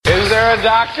there a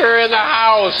doctor in the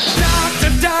house?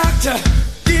 Doctor,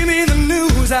 give me the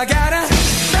news. I got a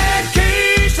bad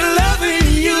case of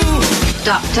loving you.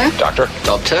 Doctor. Doctor.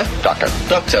 Doctor. Doctor.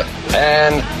 Doctor.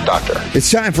 And doctor.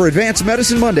 It's time for Advanced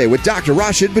Medicine Monday with Dr.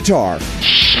 Rashid Buttar.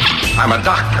 I'm a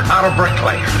doctor, not a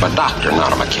bricklayer. I'm a doctor,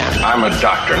 not a mechanic. I'm a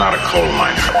doctor, not a coal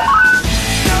miner.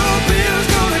 No pill's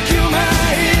gonna kill my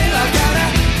head. I got a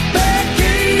bad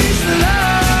case of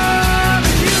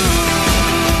loving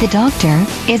you. The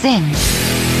doctor is in.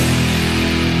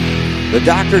 The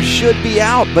doctor should be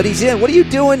out, but he's in. What are you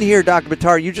doing here, Dr.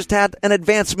 Buttar? You just had an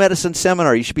advanced medicine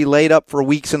seminar. You should be laid up for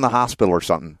weeks in the hospital or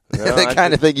something. No, the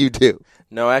kind of thing you do.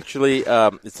 No, actually,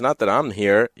 it's not that I'm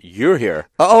here. You're here.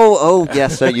 Oh,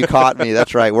 yes, sir. You caught me.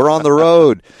 That's right. We're on the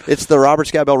road. It's the Robert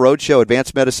Scott Bell Roadshow,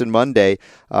 Advanced Medicine Monday,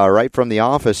 right from the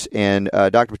office. And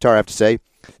Dr. Buttar, I have to say,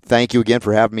 thank you again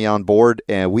for having me on board.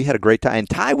 And we had a great time. And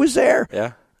Ty was there.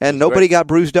 Yeah. And nobody got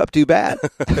bruised up too bad.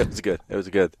 It was good. It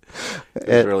was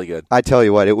really good. I tell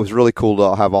you what, it was really cool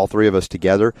to have all three of us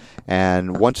together.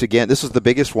 And once again, this is the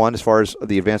biggest one as far as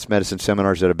the advanced medicine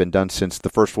seminars that have been done since the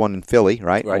first one in Philly,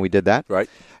 right? When we did that. Right.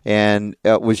 And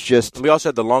it was just... We also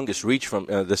had the longest reach from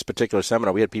this particular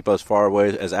seminar. We had people as far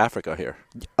away as Africa here.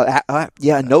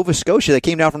 Nova Scotia. They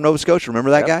came down from Nova Scotia.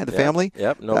 Remember that guy, the family?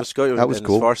 Yep, Nova Scotia. That was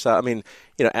cool. As far south, I mean,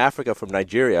 Africa from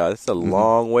Nigeria, that's a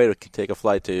long way to take a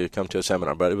flight to come to a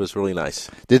seminar, but it was really nice.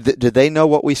 Did they know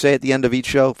what we say at the end of each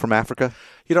show from Africa?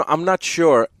 I'm not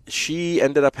sure. She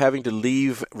ended up having to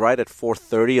leave right at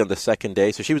 4:30 on the second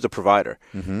day, so she was a provider.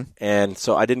 Mm-hmm. And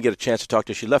so I didn't get a chance to talk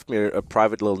to her. She left me a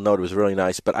private little note. It was really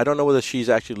nice, but I don't know whether she's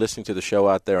actually listening to the show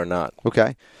out there or not.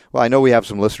 Okay. Well, I know we have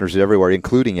some listeners everywhere,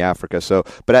 including Africa. So,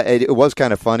 but it was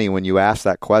kind of funny when you asked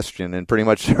that question, and pretty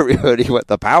much everybody went,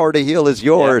 "The power to heal is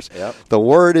yours." Yep. The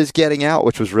word is getting out,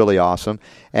 which was really awesome.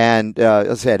 And as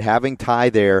I said, having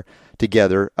Ty there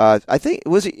together, I think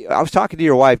I was talking to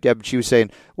your wife, Deb, and she was saying,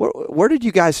 where did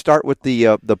you guys start with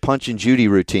the Punch and Judy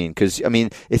routine? Because, I mean,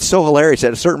 it's so hilarious.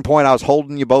 At a certain point, I was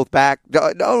holding you both back.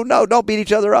 No, don't beat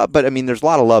each other up. But, I mean, there's a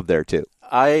lot of love there, too.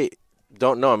 I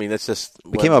don't know. I mean, it's just...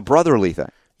 Became a brotherly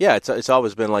thing. Yeah, it's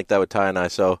always been like that with Ty and I.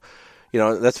 So,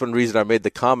 that's one reason I made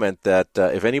the comment that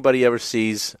if anybody ever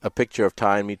sees a picture of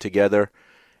Ty and me together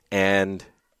and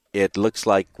it looks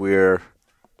like we're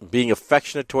being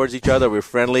affectionate towards each other, we're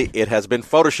friendly, it has been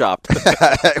photoshopped.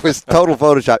 It was total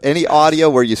Photoshop. Any audio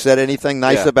where you said anything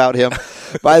nice about him?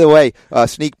 By the way,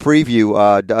 sneak preview,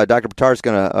 Dr. Buttar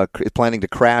is planning to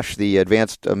crash the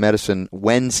Advanced Medicine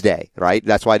Wednesday, right?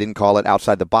 That's why I didn't call it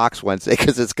Outside the Box Wednesday,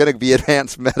 because it's going to be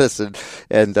Advanced Medicine,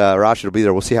 and Rashid will be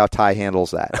there. We'll see how Ty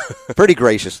handles that. Pretty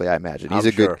graciously, I imagine. He's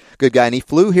a good guy, and he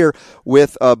flew here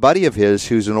with a buddy of his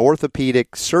who's an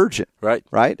orthopedic surgeon. Right.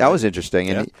 That was interesting,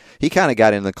 and he kind of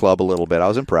got in the club a little bit. I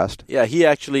was impressed. Yeah, he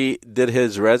actually did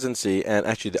his residency and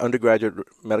actually the undergraduate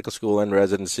medical school and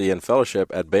residency and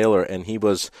fellowship at Baylor, and he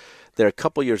was there a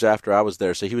couple years after I was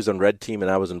there. So he was on red team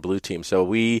and I was in blue team. So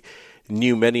we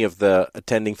knew many of the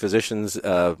attending physicians.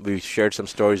 We shared some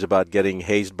stories about getting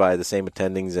hazed by the same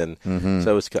attendings, and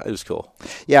so it was cool.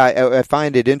 Yeah, I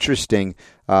find it interesting,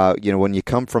 when you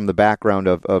come from the background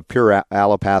of pure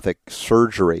allopathic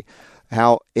surgery,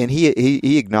 and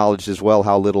he acknowledged as well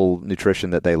how little nutrition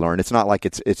that they learn. It's not like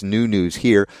it's new news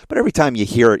here, but every time you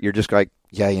hear it, you're just like,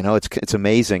 it's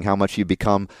amazing how much you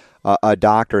become a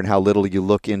doctor and how little you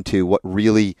look into what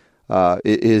really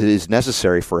is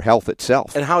necessary for health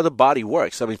itself. And how the body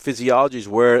works. I mean, physiology is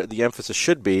where the emphasis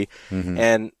should be,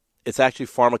 and it's actually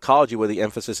pharmacology where the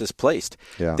emphasis is placed.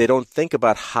 Yeah. They don't think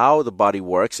about how the body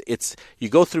works. It's you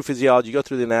go through physiology, you go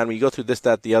through the anatomy, you go through this,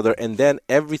 that, the other, and then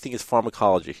everything is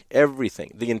pharmacology.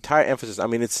 Everything. The entire emphasis. I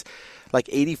mean, it's like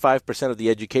 85% of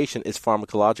the education is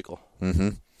pharmacological. Mm-hmm.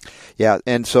 Yeah,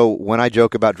 and so when I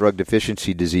joke about drug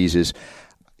deficiency diseases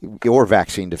or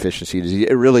vaccine deficiency disease,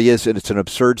 it really is, and it's an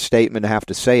absurd statement to have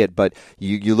to say it, but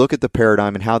you look at the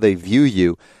paradigm and how they view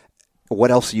you. What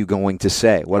else are you going to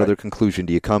say? What other conclusion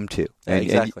do you come to?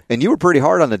 Exactly. And you were pretty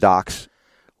hard on the docs.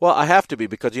 Well, I have to be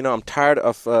because, I'm tired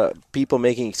of people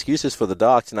making excuses for the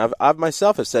dogs. And I've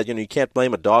myself have said, you can't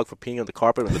blame a dog for peeing on the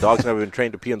carpet when the dog's never been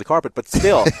trained to pee on the carpet. But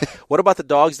still, what about the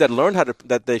dogs that learned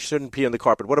that they shouldn't pee on the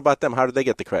carpet? What about them? How do they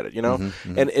get the credit, And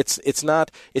it's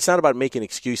not about making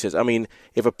excuses. I mean,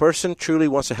 if a person truly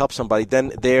wants to help somebody,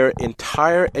 then their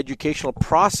entire educational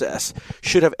process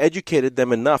should have educated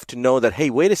them enough to know that, hey,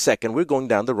 wait a second, we're going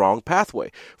down the wrong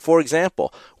pathway. For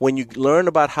example, when you learn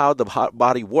about how the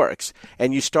body works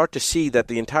and you start to see that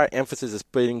the entire emphasis is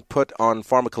being put on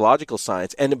pharmacological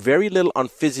science and very little on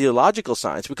physiological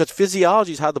science, because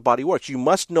physiology is how the body works. You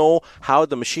must know how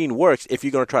the machine works if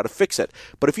you're going to try to fix it.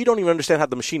 But if you don't even understand how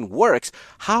the machine works,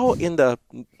 how in the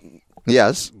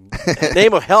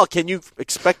name of hell can you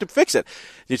expect to fix it?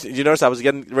 You notice I was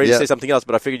getting ready to say something else,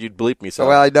 but I figured you'd bleep me. So.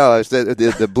 Well, I know.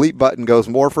 The bleep button goes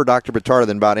more for Dr. Buttar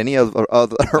than about any of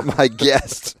my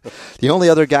guests. The only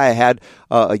other guy I had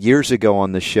years ago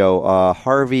on the show,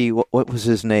 Harvey, what was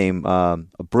his name? A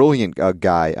brilliant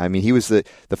guy. I mean, he was the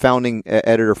founding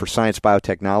editor for Science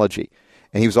Biotechnology.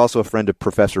 And he was also a friend of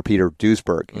Professor Peter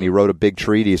Duesberg, and he wrote a big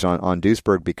treatise on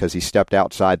Duesberg because he stepped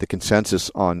outside the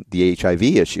consensus on the HIV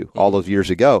issue all those years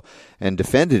ago and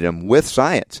defended him with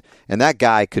science. And that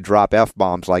guy could drop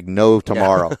F-bombs like no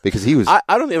tomorrow because he was... I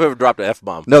don't think I've ever dropped an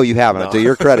F-bomb. No, you haven't. No. To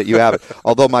your credit, you haven't.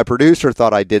 Although my producer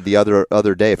thought I did the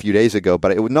other day, a few days ago,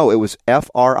 but it was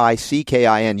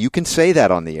Frickin. You can say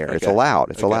that on the air. Okay. It's allowed.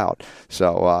 It's allowed.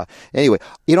 So anyway,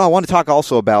 I want to talk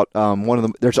also about one of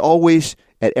them. There's always...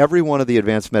 At every one of the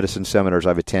advanced medicine seminars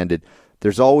I've attended,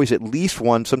 there's always at least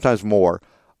one, sometimes more,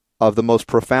 of the most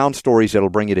profound stories that'll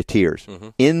bring you to tears.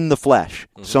 In the flesh.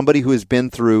 Somebody who has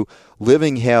been through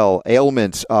living hell,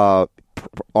 ailments,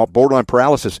 borderline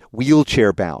paralysis,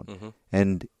 wheelchair bound.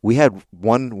 And we had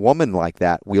one woman like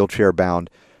that, wheelchair bound,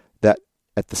 that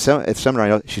at the seminar, I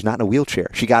know she's not in a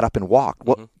wheelchair. She got up and walked.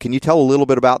 Can you tell a little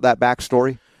bit about that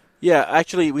backstory? Yeah,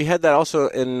 actually, we had that also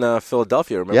in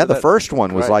Philadelphia. Remember? Yeah, the first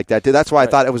one was like that too. That's why I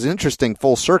thought it was interesting,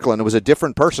 full circle, and it was a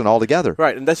different person altogether.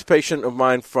 Right, and this patient of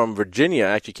mine from Virginia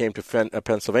actually came to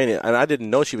Pennsylvania, and I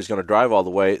didn't know she was going to drive all the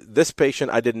way. This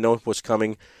patient I didn't know was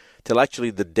coming till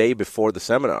actually the day before the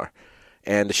seminar,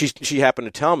 and she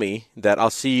happened to tell me that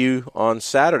I'll see you on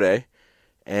Saturday,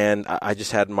 and I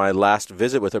just had my last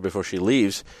visit with her before she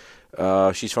leaves.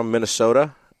 She's from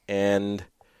Minnesota, and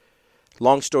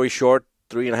long story short,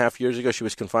 3.5 years ago, she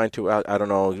was confined to, I don't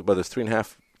know, whether it's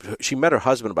 3.5. She met her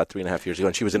husband about 3.5 years ago,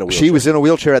 and she was in a wheelchair. She was in a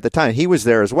wheelchair at the time. He was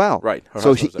there as well. Right.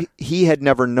 So he had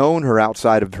never known her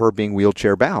outside of her being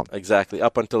wheelchair bound. Exactly.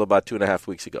 Up until about 2.5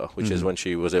 weeks ago, which is when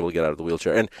she was able to get out of the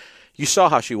wheelchair. And you saw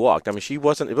how she walked. I mean, it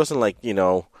wasn't like,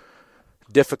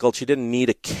 difficult. She didn't need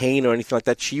a cane or anything like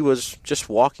that. She was just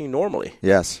walking normally.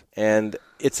 Yes. And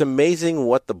it's amazing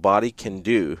what the body can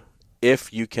do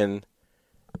if you can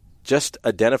just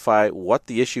identify what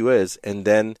the issue is and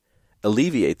then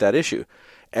alleviate that issue.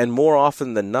 And more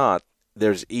often than not,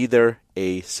 there's either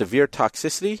a severe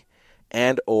toxicity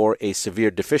and or a severe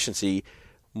deficiency,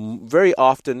 very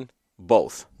often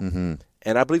both. And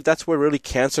I believe that's where really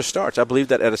cancer starts. I believe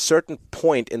that at a certain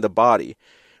point in the body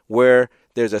where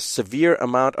there's a severe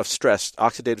amount of stress,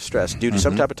 oxidative stress, due to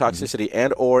some type of toxicity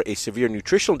and or a severe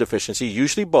nutritional deficiency,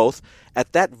 usually both,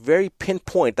 at that very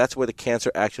pinpoint, that's where the cancer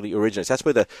actually originates. That's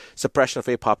where the suppression of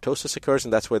apoptosis occurs,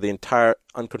 and that's where the entire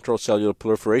uncontrolled cellular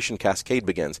proliferation cascade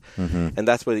begins. And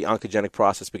that's where the oncogenic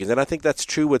process begins. And I think that's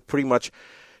true with pretty much,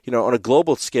 on a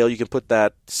global scale, you can put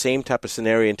that same type of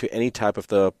scenario into any type of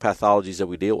the pathologies that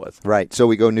we deal with. Right. So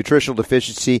we go nutritional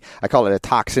deficiency. I call it a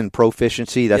toxin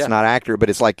proficiency. That's not accurate, but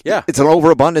it's like it's an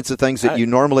overabundance of things that you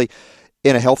normally,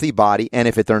 in a healthy body, and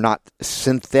if they're not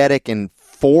synthetic and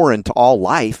foreign to all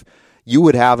life, you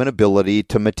would have an ability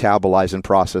to metabolize and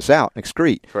process out,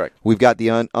 excrete. Correct. We've got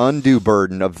the undue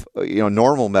burden of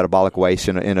normal metabolic waste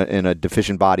in a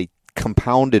deficient body,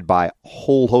 compounded by a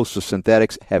whole host of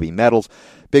synthetics, heavy metals.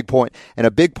 Big point. And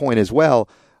a big point as well,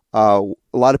 a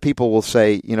lot of people will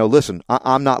say, listen,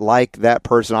 I'm not like that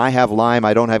person. I have Lyme.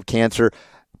 I don't have cancer.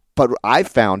 But I've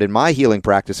found in my healing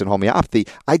practice in homeopathy,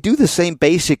 I do the same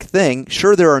basic thing.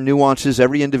 Sure, there are nuances.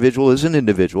 Every individual is an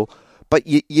individual. But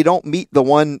you don't meet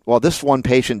this one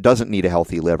patient doesn't need a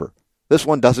healthy liver. This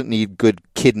one doesn't need good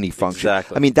kidney function.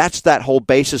 Exactly. I mean, that's that whole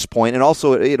basis point. And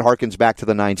also it harkens back to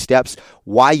the 9 steps,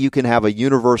 why you can have a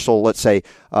universal, let's say,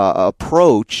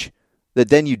 approach that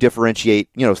then you differentiate,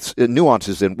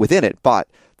 nuances within it, but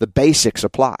the basics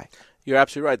apply. You're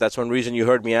absolutely right. That's one reason you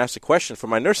heard me ask the question for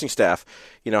my nursing staff.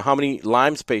 How many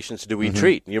Lyme's patients do we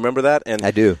treat? You remember that? And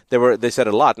I do. They said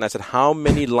a lot, and I said, how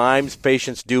many Lyme's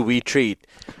patients do we treat?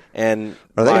 And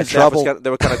are they in trouble? They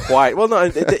were kind of quiet. Well, no,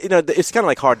 it's kind of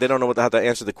like hard. They don't know how to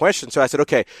answer the question. So I said,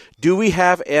 okay, do we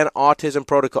have an autism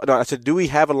protocol? No, I said, do we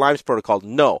have a Lyme's protocol?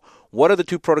 No. What are the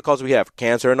 2 protocols we have?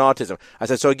 Cancer and autism. I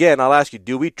said, so again, I'll ask you,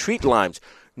 do we treat Lyme's?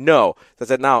 No. I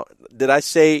said, now, did I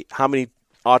say how many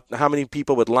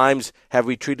people with Lyme's have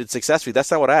we treated successfully?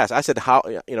 That's not what I asked. I said, how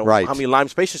many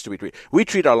Lyme's patients do we treat? We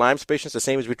treat our Lyme's patients the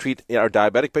same as we treat our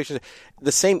diabetic patients.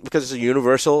 The same, because it's a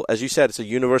universal, as you said, it's a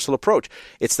universal approach.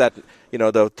 It's that,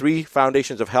 the 3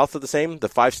 foundations of health are the same. The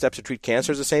 5 steps to treat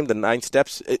cancer is the same. The 9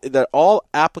 steps, they're all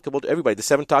applicable to everybody. The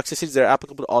 7 toxicities, they're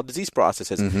applicable to all disease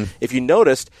processes. If you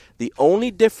noticed, the only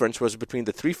difference was between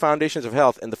the 3 foundations of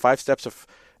health and the 5 steps of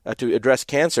to address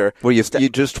cancer. Well, you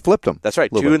just flipped them. That's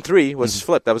right. 2 and 3 was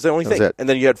flipped. That was the only thing. It. And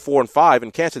then you had 4 and 5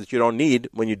 in cancer that you don't need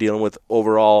when you're dealing with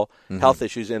overall health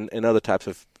issues and other types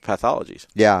of pathologies.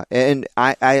 Yeah, and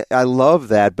I love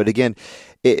that. But again,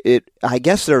 I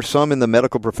guess there are some in the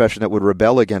medical profession that would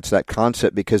rebel against that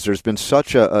concept because there's been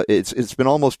such it's been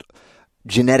almost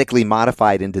genetically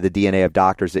modified into the DNA of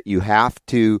doctors that you have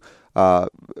to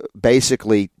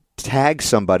basically tag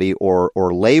somebody or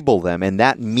label them, and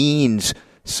that means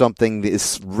something that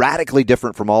is radically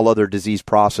different from all other disease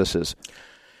processes.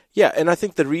 Yeah, and I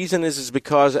think the reason is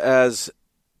because, as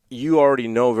you already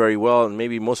know very well, and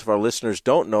maybe most of our listeners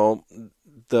don't know,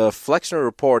 the Flexner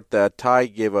report that Ty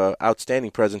gave an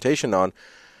outstanding presentation on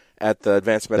at the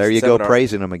Advanced Medicine There you Seminar. go,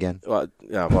 praising him again.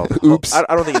 Oops. I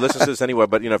don't think he listens to this anyway,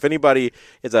 but if anybody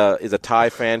is a Ty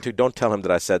fan too, don't tell him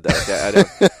that I said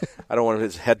that. I don't want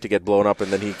his head to get blown up,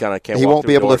 and then he kind of can't. He won't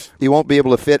be able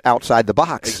to fit outside the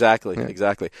box. Exactly.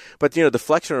 But the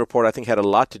Flexner report, I think, had a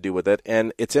lot to do with it,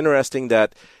 and it's interesting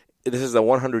that this is the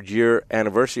 100-year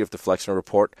anniversary of the Flexner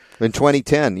report. In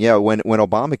 2010, when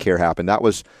Obamacare happened, that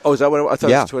was... Oh, is that when I thought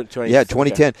it was 2010? Yeah,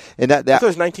 2010. Okay. And I thought it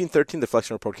was 1913 the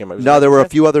Flexner report came out. No, there were a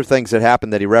few other things that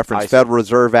happened that he referenced, Federal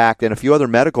Reserve Act, and a few other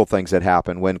medical things that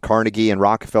happened when Carnegie and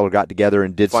Rockefeller got together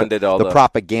and did the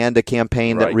propaganda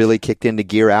campaign that really kicked into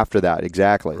gear after that.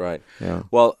 Exactly. Right. Yeah.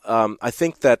 Well, I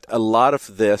think that a lot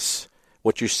of this,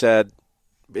 what you said,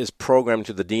 is programmed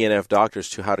to the DNA of doctors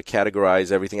to how to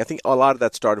categorize everything. I think a lot of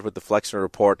that started with the Flexner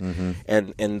report,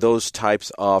 and those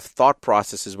types of thought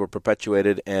processes were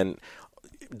perpetuated, and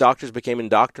doctors became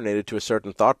indoctrinated to a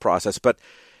certain thought process. But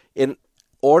in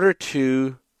order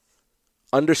to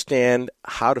understand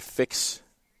how to fix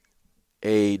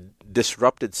a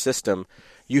disrupted system,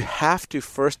 you have to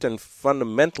first and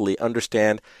fundamentally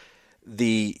understand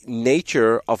the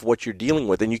nature of what you're dealing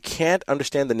with. And you can't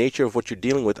understand the nature of what you're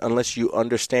dealing with unless you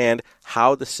understand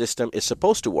how the system is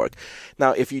supposed to work.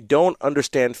 Now, if you don't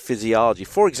understand physiology,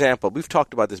 for example, we've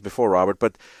talked about this before, Robert,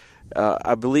 but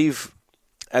I believe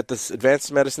at this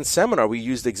Advanced Medicine Seminar, we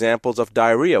used examples of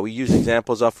diarrhea. We used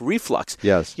examples of reflux.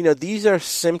 Yes. These are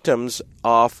symptoms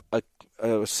of a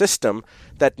system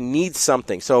that needs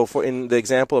something. So in the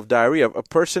example of diarrhea, a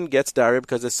person gets diarrhea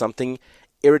because there's something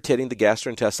irritating the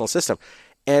gastrointestinal system.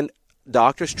 And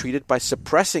doctors treat it by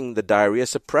suppressing the diarrhea,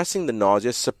 suppressing the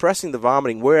nausea, suppressing the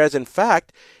vomiting, whereas in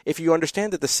fact, if you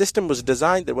understand that the system was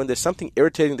designed that when there's something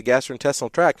irritating the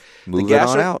gastrointestinal tract, Move it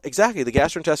on out. Exactly, the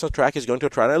gastrointestinal tract is going to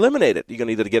try to eliminate it. You're going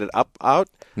to either get it out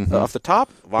off the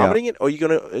top, vomiting it, or you're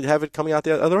going to have it coming out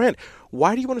the other end.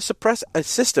 Why do you want to suppress a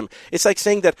system? It's like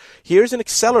saying that here's an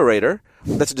accelerator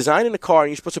that's designed in a car,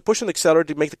 and you're supposed to push on the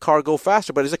accelerator to make the car go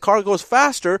faster. But as the car goes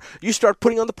faster, you start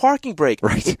putting on the parking brake.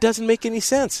 Right. It doesn't make any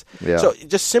sense. Yeah. So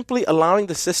just simply allowing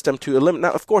the system to eliminate.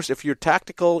 Now, of course, if you're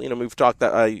tactical, we've talked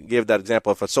that I gave that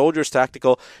example. If a soldier's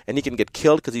tactical and he can get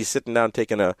killed because he's sitting down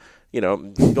taking going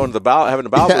to the bowel, having a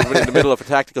bowel movement in the middle of a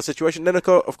tactical situation, then of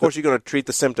course you're going to treat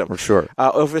the symptom. For sure.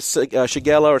 If it's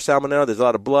Shigella or Salmonella, there's a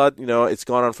lot of blood, it's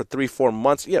gone on for 3-4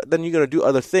 months, then you're going to do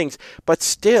other things. But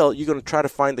still, you're going to try to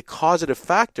find the causative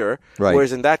factor, right.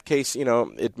 Whereas in that case,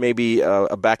 it may be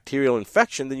a bacterial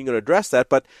infection, then you're going to address that,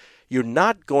 but you're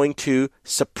not going to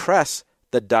suppress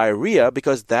the diarrhea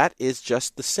because that is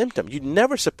just the symptom. You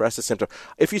never suppress the symptom.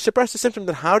 If you suppress the symptom,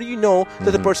 then how do you know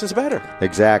that the person's better?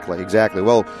 Exactly.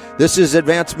 Well, this is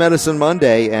Advanced Medicine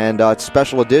Monday, and it's a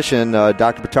special edition.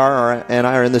 Dr. Buttar and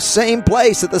I are in the same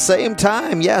place at the same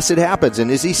time. Yes, it happens.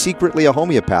 And is he secretly a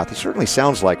homeopath? He certainly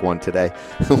sounds like one today.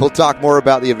 We'll talk more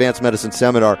about the Advanced Medicine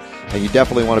Seminar, and you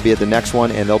definitely want to be at the next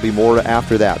one, and there'll be more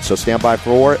after that. So stand by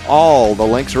for it. All the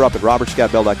links are up at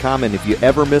robertscottbell.com, and if you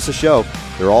ever miss a show,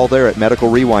 they're all there at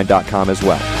medicalrewind.com as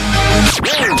well.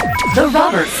 The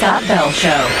Robert Scott Bell Show.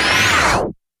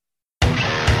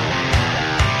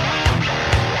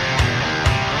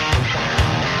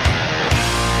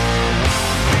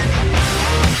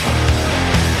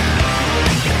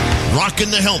 Rocking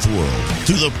the health world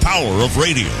through the power of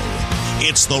radio.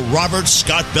 It's the Robert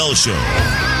Scott Bell Show.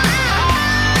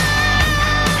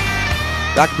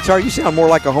 Dr. Buttar, you sound more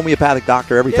like a homeopathic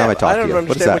doctor every time I talk to you. I don't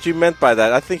understand what you meant by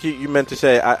that. I think you meant to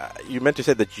say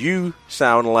that you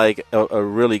sound like a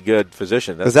really good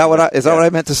physician. Is that what I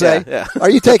meant to say? Yeah. Are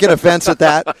you taking offense at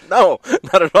that? No,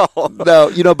 not at all.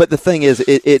 No, but the thing is,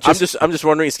 it just... I'm just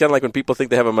wondering. It's kind of like when people think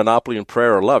they have a monopoly on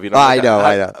prayer or love. I know.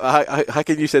 How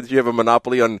can you say that you have a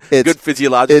monopoly on good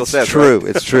physiological sense? It's true.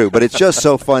 Right? It's true. But it's just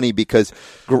so funny because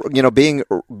being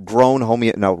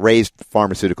raised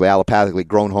pharmaceutically, allopathically,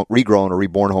 regrown or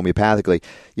reborn homeopathically,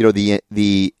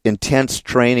 the intense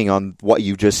training on what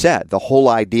you just said, the whole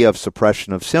idea of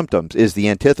suppression of symptoms is the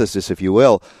antithesis, if you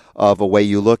will, of a way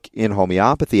you look in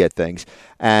homeopathy at things.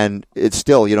 And it's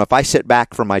still, if I sit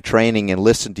back from my training and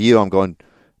listen to you, I'm going,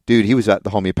 dude, he was at the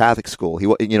homeopathic school.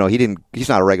 He's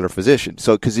not a regular physician.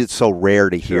 So, because it's so rare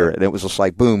to hear it. And it was just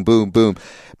like boom, boom, boom.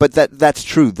 But that's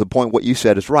true. The point, what you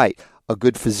said is right. A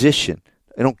good physician,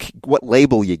 what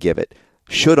label you give it,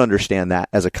 should understand that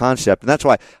as a concept. And that's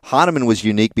why Hahnemann was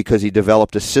unique, because he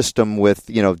developed a system with,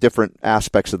 different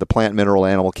aspects of the plant, mineral,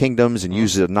 animal kingdoms and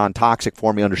used a non-toxic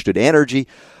form. He understood energy.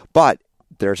 But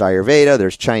there's Ayurveda,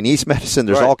 there's Chinese medicine,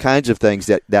 there's all kinds of things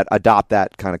that adopt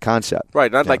that kind of concept.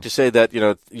 Right, and I'd like to say that,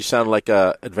 you sound like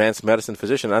an advanced medicine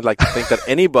physician. I'd like to think that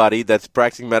anybody that's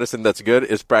practicing medicine that's good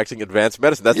is practicing advanced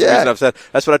medicine. That's the reason I've said,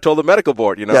 that's what I told the medical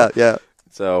board, Yeah.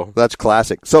 So that's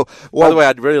classic. So, by the way,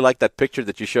 I'd really like that picture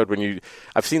that you showed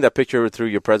I've seen that picture through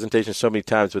your presentation so many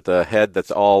times with the head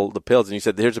that's all the pills, and you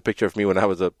said, "Here's a picture of me when I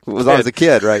was a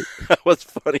kid." Right? That was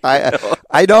funny.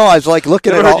 I know. I was like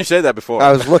looking at. Heard you say that before.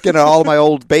 I was looking at all of my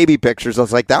old baby pictures. I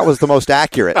was like, that was the most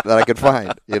accurate that I could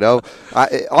find.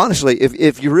 Honestly,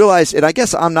 if you realize, and I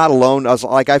guess I'm not alone.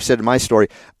 Like I've said in my story,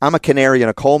 I'm a canary in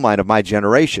a coal mine of my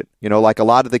generation. Like a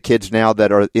lot of the kids now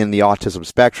that are in the autism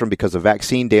spectrum because of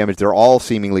vaccine damage, they're all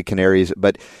seemingly canaries,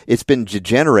 but it's been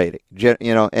degenerating,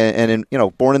 and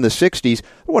born in the 60s, there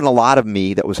wasn't a lot of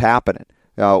me that was happening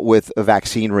with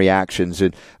vaccine reactions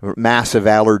and massive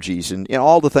allergies and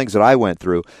all the things that I went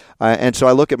through. And so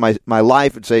I look at my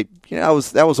life and say,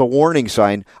 that was a warning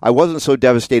sign. I wasn't so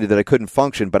devastated that I couldn't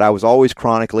function, but I was always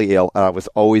chronically ill. I was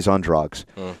always on drugs.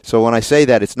 So when I say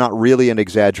that, it's not really an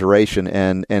exaggeration,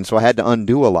 and so I had to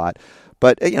undo a lot.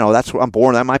 But, that's what I'm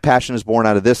born. My passion is born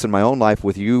out of this in my own life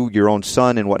with you, your own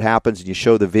son, and what happens. And you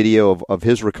show the video of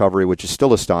his recovery, which is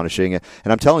still astonishing. And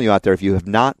I'm telling you out there, if you have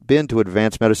not been to an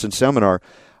advanced medicine seminar,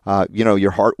 your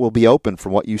heart will be open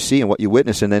from what you see and what you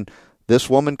witness. And then this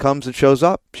woman comes and shows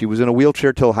up. She was in a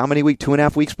wheelchair till how many weeks?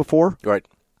 2.5 weeks before? Right.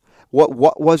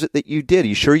 What was it that you did? Are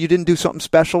you sure you didn't do something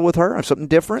special with her or something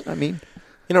different? I mean...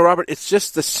 Robert, it's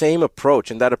just the same approach,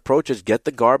 and that approach is get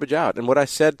the garbage out. And what I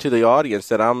said to the audience,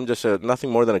 that I'm just nothing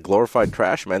more than a glorified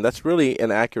trash man, that's really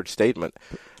an accurate statement.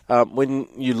 When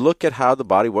you look at how the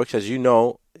body works, as you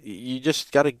know, you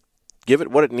just got to give it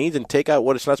what it needs and take out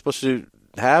what it's not supposed to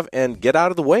have and get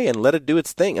out of the way and let it do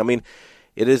its thing. I mean,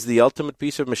 it is the ultimate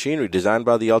piece of machinery designed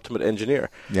by the ultimate engineer.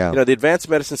 Yeah. The advanced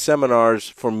medicine seminars,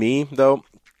 for me, though,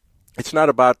 it's not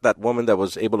about that woman that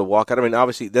was able to walk out. I mean,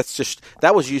 obviously,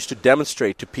 that was used to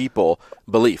demonstrate to people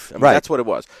belief. I mean, that's what it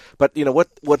was. But what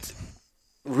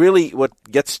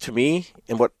gets to me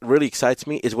and what really excites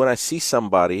me is when I see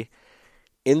somebody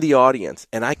in the audience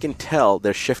and I can tell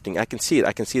they're shifting. I can see it.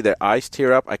 I can see their eyes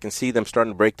tear up. I can see them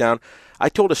starting to break down. I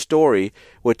told a story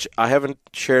which I haven't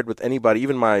shared with anybody.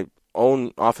 Even my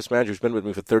own office manager, who's been with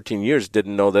me for 13 years,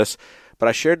 didn't know this. But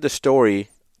I shared the story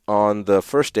on the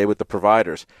first day with the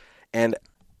providers. And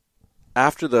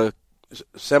after the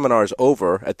seminar is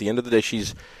over, at the end of the day,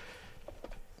 she's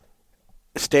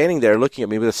standing there looking at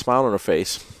me with a smile on her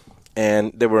face.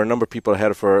 And there were a number of people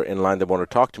ahead of her in line that wanted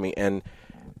to talk to me. And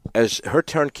as her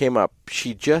turn came up,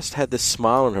 she just had this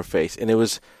smile on her face. And it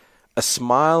was a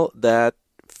smile that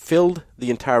filled the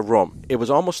entire room. It was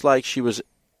almost like she was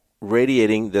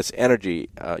radiating this energy.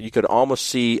 You could almost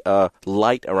see a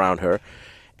light around her.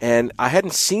 And I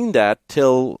hadn't seen that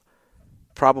till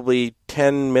probably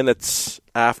 10 minutes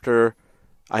after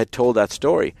I had told that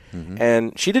story. Mm-hmm.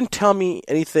 And she didn't tell me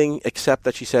anything except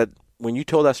that she said, when you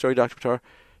told that story, Dr. Buttar,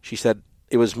 she said,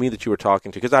 it was me that you were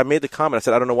talking to. Because I made the comment. I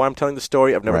said, I don't know why I'm telling the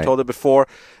story. I've never told it before.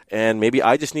 And maybe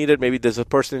I just need it. Maybe there's a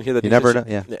person in here that you never know.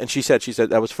 Yeah. And she said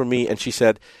that was for me. And she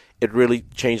said, it really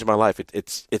changed my life.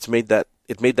 It made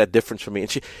that difference for me.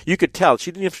 And you could tell.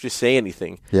 She didn't have to say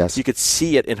anything. Yes. You could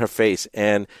see it in her face.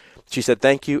 And she said,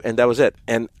 thank you. And that was it.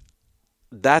 And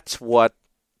that's what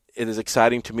it is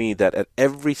exciting to me, that at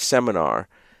every seminar,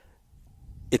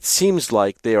 it seems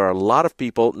like there are a lot of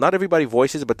people, not everybody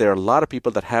voices it, but there are a lot of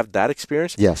people that have that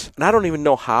experience. Yes. And I don't even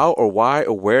know how or why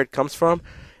or where it comes from,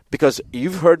 because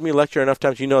you've heard me lecture enough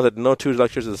times, you know that no two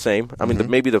lectures are the same. I mean,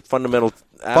 maybe the fundamentals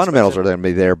are going to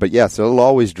be there, but yes, it'll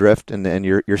always drift, and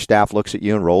your staff looks at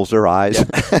you and rolls their eyes.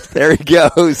 Yeah. There he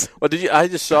goes. Well, I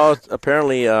just saw,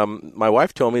 apparently, my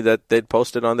wife told me that they'd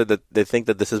posted on there that they think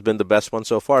that this has been the best one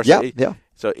so far. So yeah.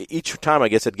 So each time, I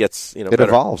guess it gets, it better.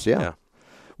 Evolves, yeah.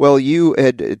 Well, you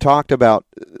had talked about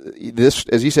this,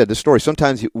 as you said, this story.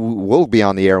 Sometimes we'll be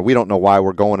on the air and we don't know why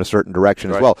we're going a certain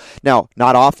direction as well. Now,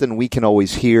 not often we can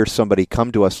always hear somebody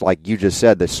come to us like you just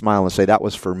said, they smile and say, that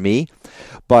was for me.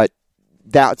 But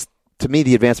that's to me,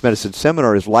 the Advanced Medicine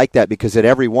Seminar is like that because at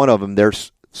every one of them,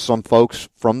 there's some folks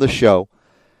from the show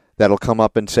that'll come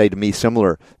up and say to me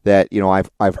similar that,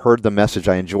 I've heard the message.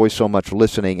 I enjoy so much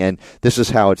listening, and this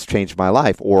is how it's changed my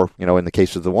life. Or, in the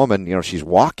case of the woman, she's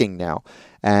walking now.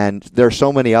 And there are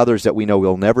so many others that we know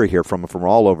we'll never hear from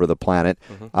all over the planet.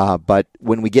 But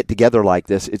when we get together like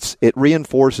this, it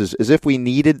reinforces as if we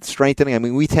needed strengthening. I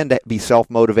mean, we tend to be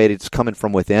self-motivated. It's coming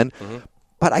from within.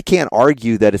 But I can't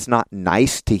argue that it's not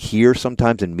nice to hear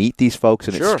sometimes and meet these folks,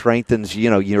 and it strengthens,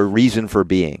 your reason for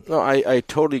being. No, I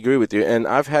totally agree with you. And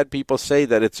I've had people say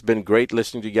that it's been great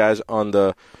listening to you guys on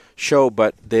the show,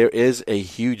 but there is a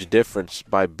huge difference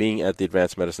by being at the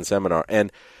Advanced Medicine Seminar.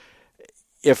 And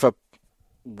if a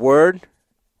word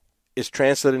is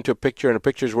translated into a picture, and a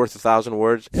picture is worth 1,000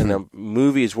 words, and a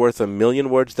movie is worth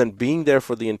 1,000,000 words, then being there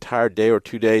for the entire day or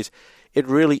 2 days, it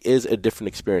really is a different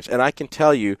experience. And I can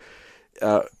tell you,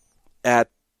 at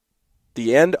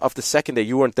the end of the second day,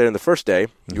 you weren't there in the first day,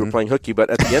 you were playing hooky, but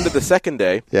at the end of the second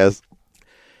day, yes,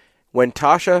 when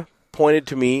Tasha pointed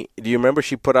to me, do you remember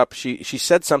she put up, she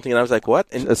said something, and I was like, what?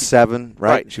 And, a 7,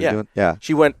 right? She was doing,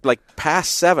 She went like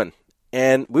past 7,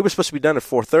 and we were supposed to be done at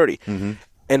 4:30.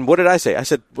 And what did I say? I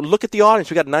said, well, look at the audience.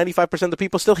 We got 95% of the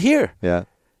people still here. Yeah.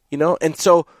 And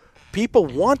so people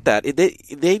want that.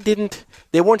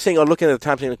 They weren't saying, look at the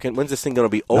time, saying, when's this thing going to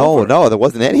be over? No, there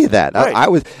wasn't any of that.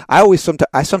 Right.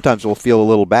 I sometimes will feel a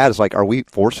little bad. It's like, are we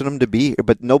forcing them to be here?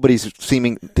 But nobody's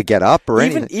seeming to get up or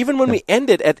anything. Even when we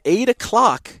ended at 8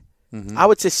 o'clock, I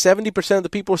would say 70% of the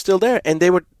people were still there, and they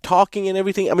were talking and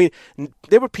everything. I mean,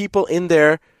 there were people in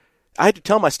there. I had to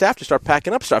tell my staff to start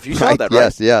packing up stuff. You saw that,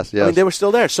 right? Yes. I mean, they were still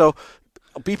there. So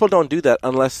people don't do that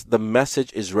unless the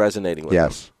message is resonating with them.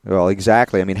 Yes. Well,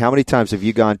 exactly. I mean, how many times have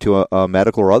you gone to a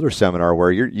medical or other seminar where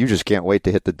you just can't wait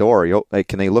to hit the door?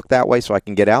 Can they look that way so I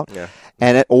can get out?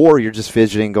 Yeah. Or you're just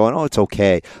fidgeting, going, "Oh, it's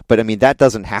okay." But I mean, that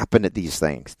doesn't happen at these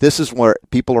things. This is where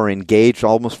people are engaged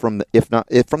almost from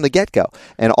the get-go,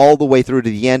 and all the way through to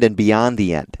the end and beyond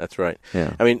the end. That's right.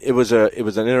 Yeah. I mean, it was an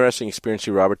interesting experience,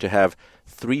 Robert, to have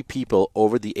 3 people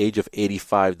over the age of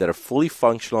 85 that are fully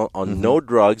functional on no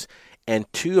drugs, and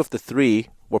 2 of the 3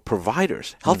 were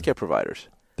providers, healthcare providers.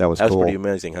 That was cool. That was pretty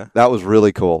amazing, huh? That was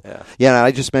really cool. Yeah, and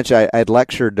I just mentioned I had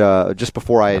lectured just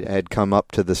before I had come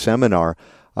up to the seminar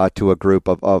to a group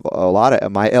of a lot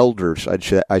of my elders. I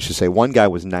should say one guy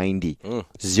was 90,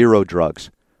 0 drugs.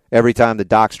 Every time the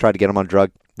docs tried to get him on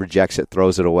drug, rejects it,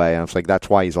 throws it away. And I was like, that's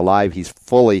why he's alive. He's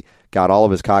fully got all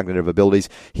of his cognitive abilities.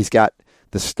 He's got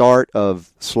the start of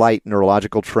slight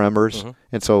neurological tremors,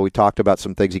 and so we talked about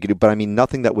some things he could do, but I mean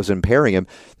nothing that was impairing him.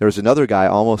 There was another guy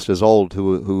almost as old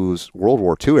who's World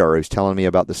War II era. He was telling me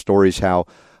about the stories how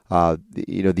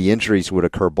the injuries would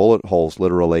occur, bullet holes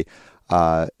literally,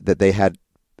 that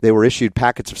they were issued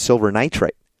packets of silver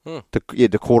nitrate to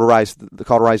cauterize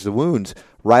the wounds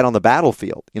right on the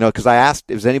battlefield. Because I asked,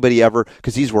 was anybody ever,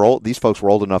 because these folks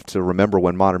were old enough to remember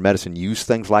when modern medicine used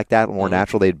things like that, more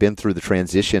natural. They had been through the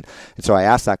transition. And so I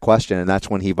asked that question, and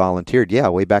that's when he volunteered. Yeah,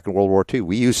 way back in World War II,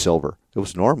 we used silver. It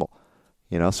was normal.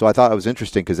 So I thought it was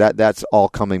interesting because that's all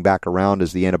coming back around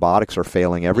as the antibiotics are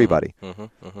failing everybody.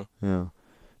 Yeah.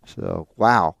 So,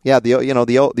 wow. Yeah,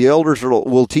 the elders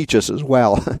will teach us as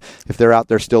well if they're out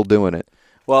there still doing it.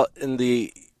 Well, an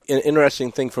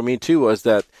interesting thing for me, too, was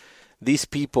that these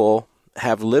people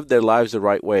have lived their lives the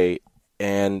right way,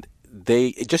 and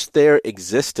their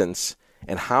existence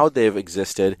and how they've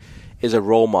existed is a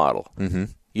role model.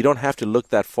 You don't have to look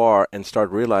that far and start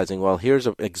realizing, well, here's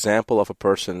an example of a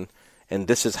person, and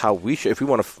this is how we should, if we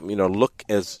want to look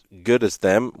as good as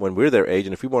them when we're their age,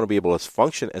 and if we want to be able to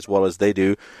function as well as they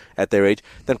do at their age,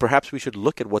 then perhaps we should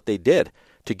look at what they did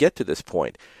to get to this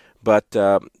point. But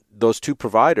those 2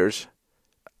 providers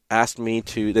asked me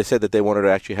they said that they wanted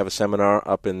to actually have a seminar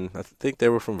up in, I think they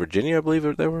were from Virginia, I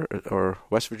believe they were, or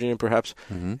West Virginia perhaps,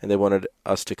 and they wanted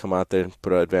us to come out there and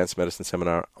put an advanced medicine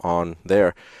seminar on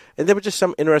there. And there were just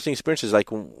some interesting experiences, like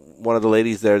one of the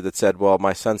ladies there that said, well,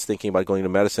 my son's thinking about going to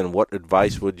medicine, what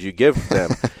advice would you give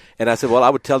them? And I said, well, I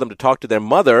would tell them to talk to their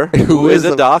mother, who is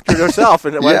a doctor herself.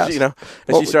 And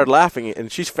she started laughing,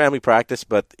 and she's family practice,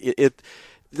 but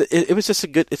it was just a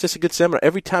good seminar.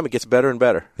 Every time it gets better and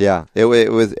better. Yeah, it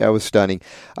was stunning.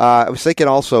 I was thinking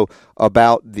also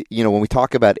about when we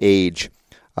talk about age,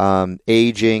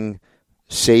 aging,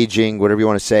 saging, whatever you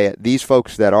want to say it. These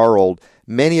folks that are old,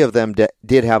 many of them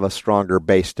did have a stronger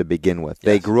base to begin with. Yes.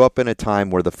 They grew up in a time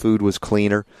where the food was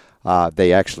cleaner.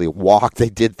 They actually walked. They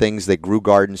did things. They grew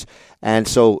gardens. And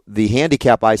so the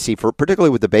handicap I see, particularly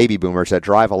with the baby boomers that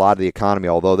drive a lot of the economy,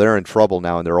 although they're in trouble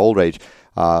now in their old age,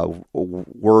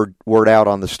 word out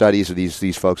on the studies of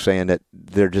these folks saying that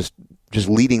they're just just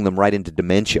leading them right into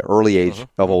dementia, early age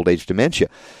of old age dementia.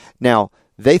 Now,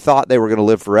 they thought they were going to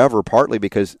live forever, partly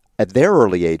because at their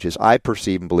early ages, I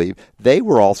perceive and believe, they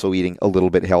were also eating a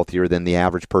little bit healthier than the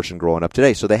average person growing up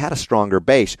today. So they had a stronger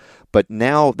base. But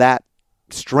now that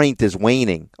strength is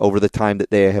waning over the time that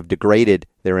they have degraded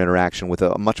their interaction with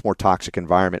a much more toxic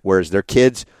environment, whereas their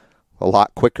kids, a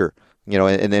lot quicker.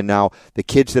 And then now the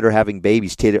kids that are having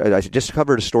babies, I just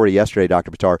covered a story yesterday, Dr.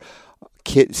 Buttar,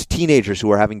 teenagers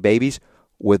who are having babies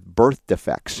with birth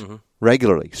defects.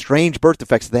 Regularly, strange birth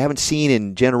defects that they haven't seen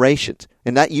in generations.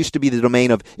 And that used to be the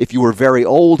domain of if you were very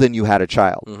old and you had a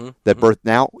child. That birth,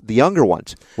 now the younger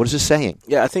ones. What is this saying?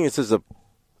 Yeah, I think this is a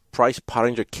Price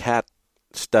Pottinger cat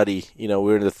study.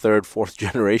 We're in the third, fourth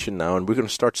generation now, and we're going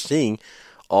to start seeing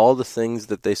all the things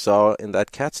that they saw in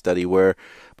that cat study, where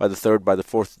by the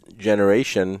fourth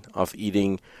generation of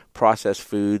eating processed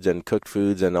foods and cooked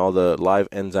foods and all the live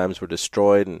enzymes were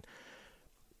destroyed, and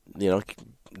the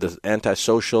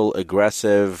antisocial,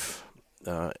 aggressive,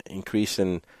 increase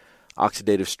in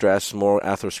oxidative stress, more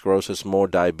atherosclerosis, more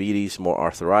diabetes, more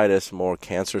arthritis, more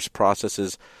cancerous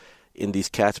processes in these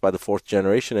cats by the fourth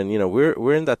generation. And,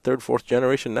 we're in that third, fourth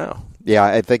generation now. Yeah,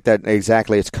 I think that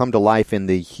exactly. It's come to life in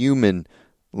the human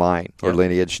line or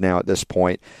lineage now at this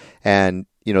point. And,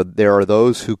 there are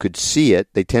those who could see it.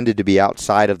 They tended to be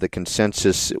outside of the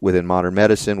consensus within modern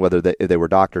medicine, whether they were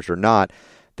doctors or not,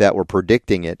 that were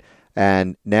predicting it.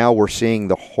 And now we're seeing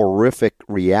the horrific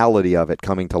reality of it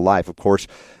coming to life. Of course,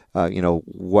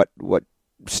 what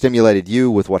stimulated you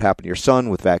with what happened to your son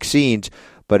with vaccines,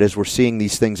 but as we're seeing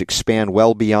these things expand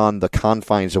well beyond the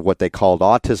confines of what they called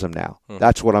autism now,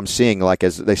 that's what I'm seeing. Like,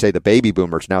 as they say, the baby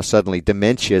boomers, now suddenly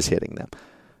dementia is hitting them.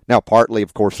 Now, partly,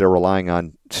 of course, they're relying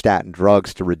on statin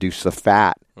drugs to reduce the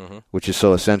fat, which is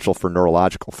so essential for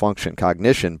neurological function,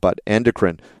 cognition, but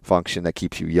endocrine function that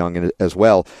keeps you young as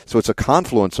well. So it's a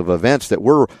confluence of events that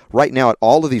we're right now at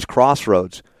all of these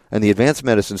crossroads, and the advanced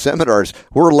medicine seminars,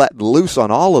 we're letting loose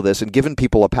on all of this and giving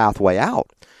people a pathway out.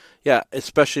 Yeah,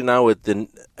 especially now with the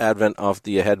advent of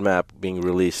the AHEAD map being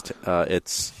released,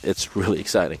 it's really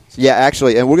exciting. Yeah,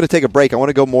 actually, and we're going to take a break. I want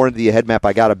to go more into the AHEAD map.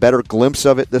 I got a better glimpse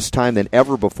of it this time than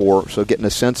ever before, so getting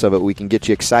a sense of it, we can get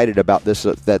you excited about this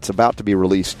that's about to be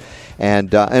released.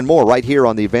 And more right here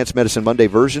on the Advanced Medicine Monday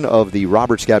version of the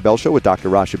Robert Scott Bell Show with Dr.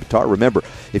 Rashid Buttar. Remember,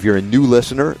 if you're a new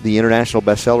listener, the international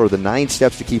bestseller, The 9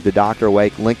 Steps to Keep the Doctor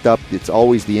Awake, linked up. It's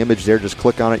always the image there. Just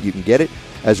click on it. You can get it,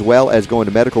 as well as going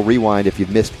to Medical Rewind if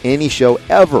you've missed any show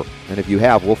ever. And if you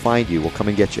have, we'll find you. We'll come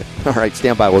and get you. All right,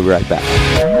 stand by. We'll be right back.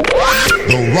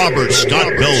 The Robert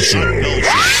Scott Bell Show.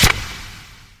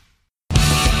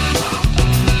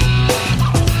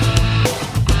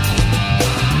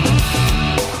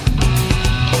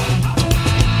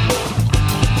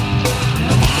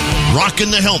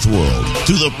 Rocking the health world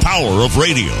through the power of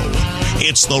radio.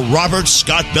 It's the Robert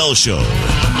Scott Bell Show.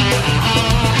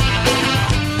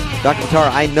 Dr.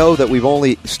 Buttar, I know that we've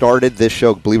only started this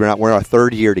show, believe it or not, we're in our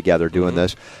third year together doing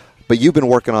this, but you've been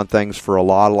working on things for a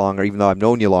lot longer, even though I've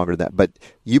known you longer than that, but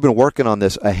you've been working on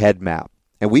this AHEAD map,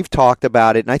 and we've talked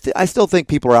about it, and I still think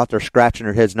people are out there scratching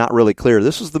their heads, not really clear.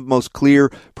 This was the most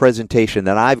clear presentation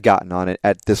that I've gotten on it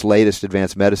at this latest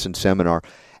advanced medicine seminar,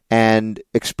 and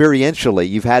experientially,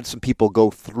 you've had some people go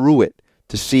through it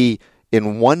to see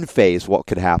in one phase what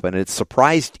could happen, and it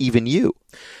surprised even you.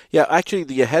 Yeah, actually,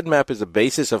 the AHEAD map is the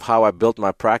basis of how I built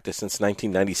my practice since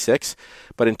 1996.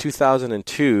 But in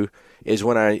 2002 is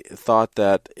when I thought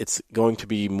that it's going to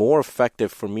be more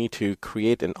effective for me to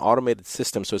create an automated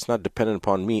system so it's not dependent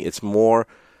upon me. It's more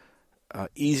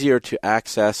easier to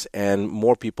access and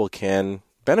more people can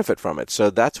benefit from it. So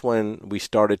that's when we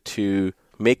started to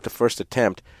make the first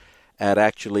attempt at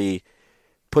actually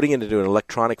putting it into an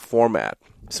electronic format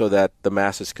so that the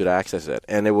masses could access it.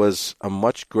 And it was a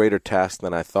much greater task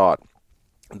than I thought.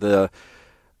 The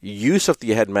use of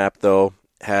the AHEAD map, though,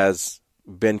 has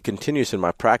been continuous in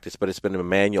my practice, but it's been a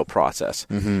manual process.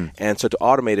 And so to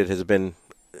automate it has been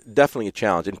definitely a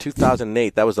challenge. In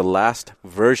 2008, that was the last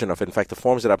version of it. In fact, the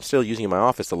forms that I'm still using in my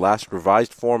office, the last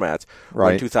revised formats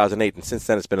were in 2008. And since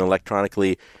then, it's been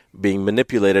electronically being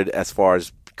manipulated as far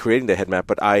as creating the AHEAD map.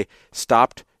 But I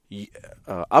stopped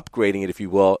upgrading it, if you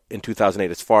will, in 2008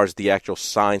 as far as the actual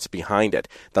science behind it,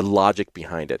 the logic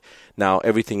behind it. Now,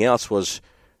 everything else was,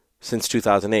 since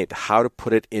 2008, how to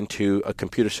put it into a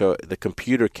computer so the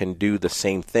computer can do the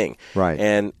same thing. Right.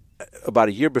 And about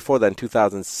a year before that, in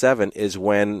 2007, is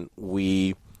when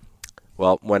when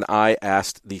I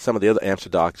asked some of the other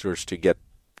AMSA doctors to get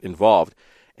involved.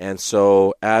 And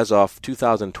so as of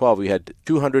 2012, we had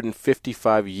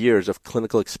 255 years of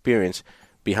clinical experience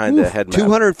behind the head map.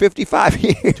 255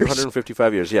 years.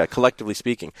 255 years, yeah, collectively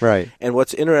speaking. Right. And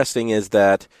what's interesting is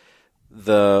that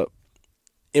the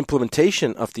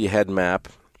implementation of the head map,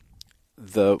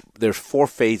 there's 4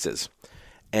 phases.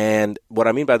 And what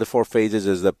I mean by the 4 phases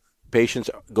is that patients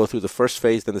go through the first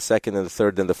phase, then the second, then the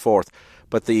third, then the fourth.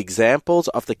 But the examples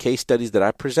of the case studies that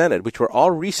I presented, which were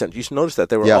all recent, you should notice that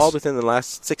they were all within the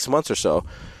last 6 months or so,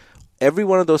 every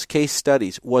one of those case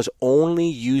studies was only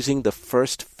using the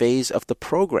first phase of the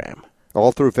program.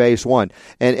 All through phase 1.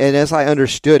 And as I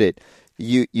understood it,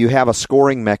 you have a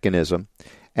scoring mechanism.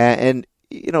 And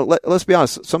let's be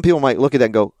honest, some people might look at that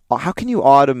and go, oh, how can you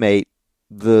automate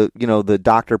the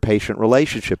doctor-patient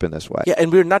relationship in this way? Yeah,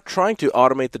 and we're not trying to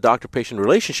automate the doctor-patient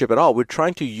relationship at all. We're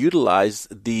trying to utilize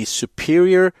the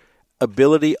superior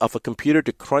ability of a computer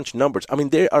to crunch numbers. I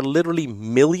mean, there are literally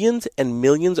millions and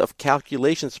millions of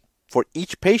calculations for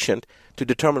each patient to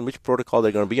determine which protocol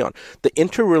they're going to be on. The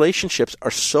interrelationships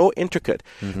are so intricate.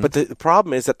 Mm-hmm. But the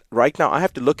problem is that right now I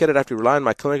have to look at it, I have to rely on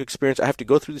my clinical experience, I have to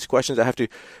go through these questions, I have to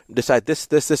decide this.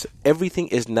 Everything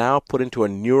is now put into a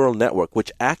neural network,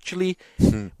 which actually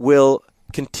will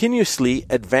continuously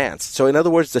advance. So in other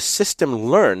words, the system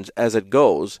learns as it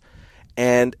goes,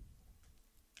 and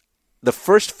the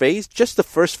first phase, just the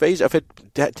first phase of it,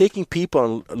 taking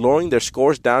people and lowering their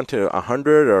scores down to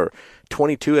 100 or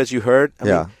 22, as you heard. I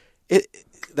mean,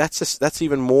 that's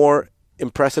even more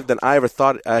impressive than I ever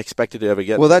thought I expected to ever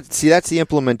get. Well, that's the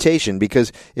implementation,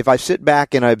 because if I sit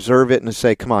back and I observe it and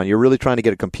say, come on, you're really trying to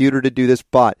get a computer to do this,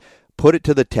 but put it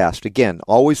to the test. Again,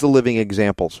 always the living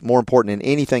examples, more important than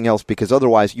anything else, because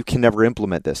otherwise you can never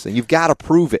implement this. And you've got to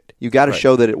prove it. You've got to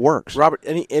show that it works. Robert,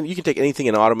 and you can take anything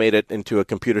and automate it into a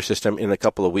computer system in a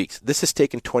couple of weeks. This has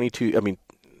taken 22,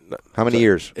 how many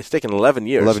years? It's taken 11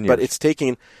 years. 11 years. But it's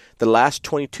taking the last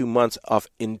 22 months of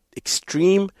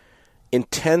extreme,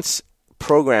 intense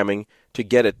programming to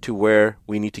get it to where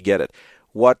we need to get it.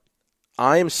 What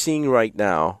I am seeing right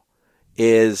now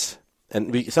is,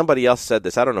 and somebody else said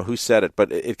this, I don't know who said it,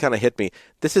 but it kind of hit me.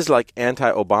 This is like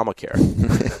anti-Obamacare.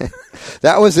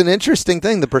 That was an interesting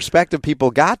thing, the perspective people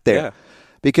got there. Yeah.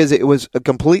 Because it was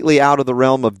completely out of the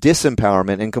realm of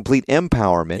disempowerment and complete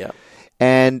empowerment. Yeah.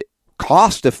 And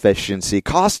cost efficiency,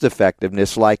 cost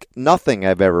effectiveness like nothing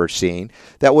I've ever seen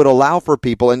that would allow for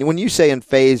people. And when you say in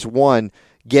phase 1,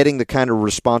 getting the kind of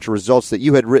response or results that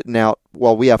you had written out,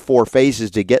 well, we have 4 phases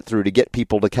to get through to get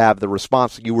people to have the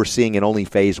response you were seeing in only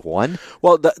phase 1?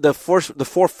 Well, the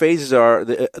 4 phases are,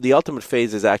 the ultimate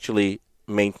phase is actually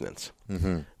maintenance.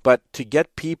 Mm-hmm. But to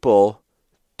get people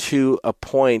to a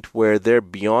point where they're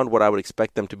beyond what I would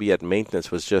expect them to be at maintenance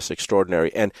was just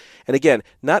extraordinary. And again,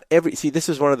 this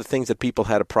is one of the things that people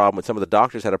had a problem with, some of the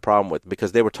doctors had a problem with,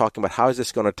 because they were talking about how is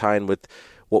this going to tie in with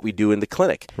what we do in the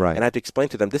clinic. Right. And I had to explain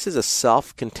to them, this is a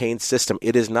self-contained system.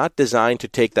 It is not designed to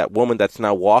take that woman that's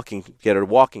now walking, get her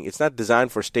walking. It's not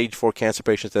designed for stage 4 cancer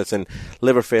patients that's in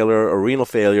liver failure or renal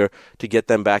failure to get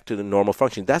them back to the normal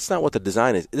function. That's not what the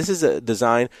design is. This is a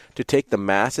design to take the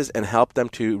masses and help them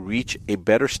to reach a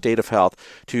better state of health,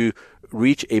 to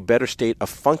reach a better state of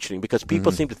functioning, because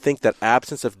people seem to think that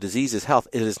absence of disease is health.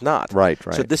 It is not. Right.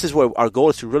 So this is where our goal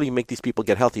is, to really make these people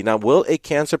get healthy. Now, will a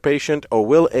cancer patient or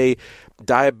will a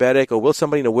diabetic or will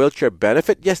somebody in a wheelchair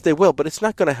benefit? Yes, they will, but it's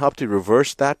not going to help to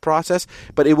reverse that process,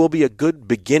 but it will be a good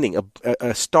beginning,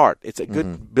 a start. It's a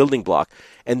good building block.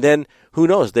 And then, who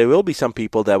knows, there will be some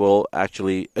people that will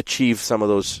actually achieve some of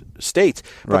those states.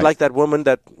 But like that woman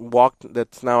that walked,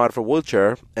 that's now out of her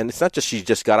wheelchair, and it's not just she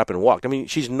just got up and walked. I mean,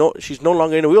 she's no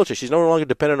longer in a wheelchair. She's no longer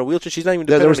dependent on a wheelchair. She's not even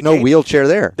dependent on a cane. There was no wheelchair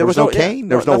there. There was no cane.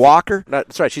 There was no walker.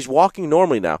 That's right. She's walking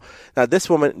normally now. Now, this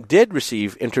woman did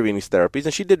receive intravenous therapies,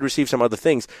 and she did receive some other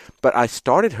things, but I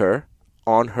started her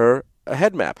on her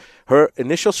head map. Her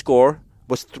initial score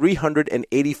was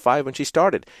 385 when she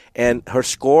started, and her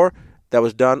score that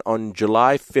was done on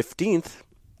July 15th,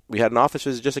 we had an office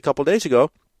visit just a couple of days ago,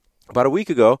 about a week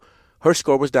ago, her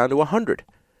score was down to 100.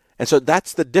 And so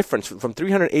that's the difference. From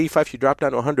 385, she dropped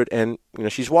down to 100, and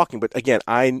she's walking. But again,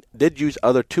 I did use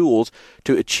other tools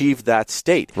to achieve that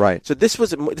state. Right. So this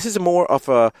is more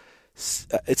of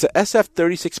it's a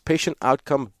SF-36 patient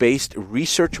outcome based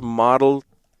research model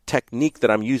technique that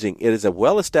I'm using. It is a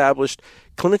well-established,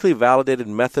 clinically validated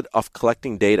method of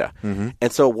collecting data. Mm-hmm.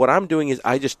 And so what I'm doing is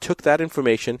I just took that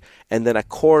information and then I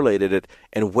correlated it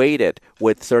and weighed it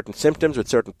with certain symptoms, with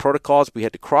certain protocols. We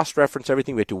had to cross-reference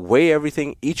everything. We had to weigh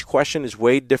everything. Each question is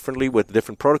weighed differently with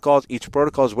different protocols. Each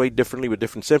protocol is weighed differently with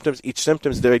different symptoms. Each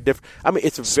symptom is very different. I mean,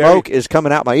 it's a Smoke is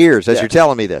coming out my ears as you're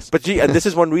telling me this. But and this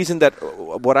is one reason that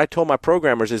what I told my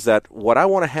programmers is that what I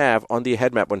want to have on the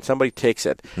head map when somebody takes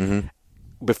it,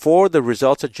 before the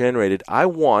results are generated, I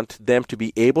want them to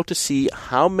be able to see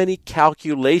how many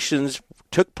calculations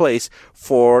took place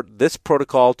for this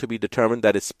protocol to be determined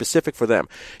that is specific for them.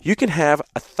 You can have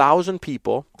 1,000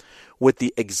 people with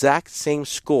the exact same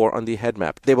score on the head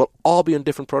map. They will all be on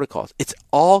different protocols. It's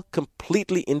all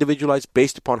completely individualized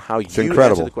based upon how you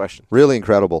answer the question. Really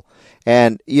incredible.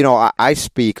 And, I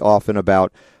speak often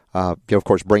about, of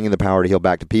course, bringing the power to heal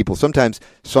back to people. Sometimes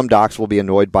some docs will be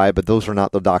annoyed by it, but those are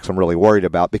not the docs I'm really worried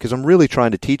about, because I'm really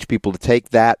trying to teach people to take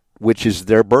that, which is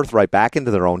their birthright, back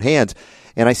into their own hands.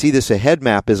 And I see this a head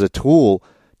map as a tool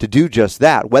to do just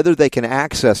that. Whether they can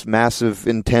access massive,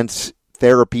 intense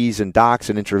therapies and docs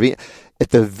and intervene, at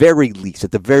the very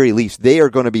least, they are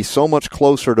going to be so much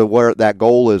closer to where that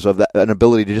goal is of an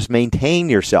ability to just maintain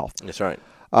yourself. That's right.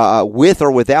 With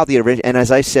or without the intervention. And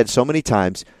as I said so many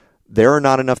times, there are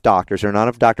not enough doctors, there are not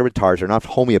enough Dr. Bittars, there are not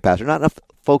enough homeopaths, there are not enough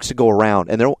folks to go around.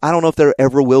 And I don't know if there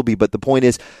ever will be, but the point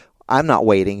is, I'm not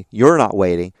waiting, you're not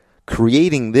waiting.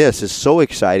 Creating this is so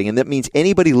exciting, and that means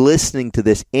anybody listening to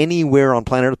this anywhere on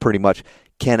planet Earth pretty much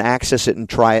can access it and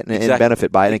try it and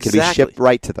benefit by it, and it can be shipped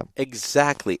right to them.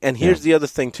 Exactly. And here's the other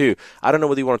thing, too. I don't know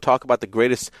whether you want to talk about the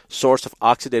greatest source of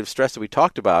oxidative stress that we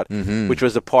talked about, which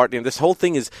was the part, this whole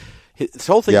thing is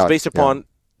based upon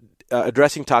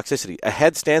addressing toxicity.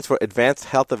 AHEAD stands for Advanced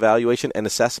Health Evaluation and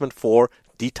Assessment for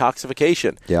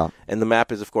Detoxification. Yeah. And the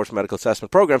MAP is, of course, Medical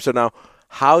Assessment Program. So now,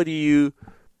 how do you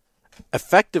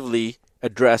effectively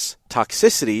address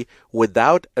toxicity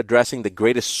without addressing the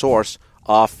greatest source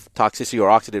of toxicity or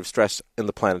oxidative stress in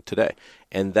the planet today?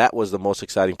 And that was the most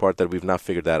exciting part, that we've now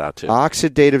figured that out too.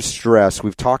 Oxidative stress.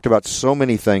 We've talked about so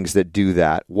many things that do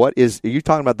that. Are you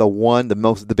talking about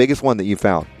the biggest one that you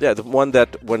found? Yeah, the one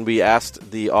that when we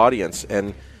asked the audience,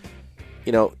 and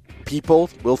people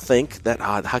will think that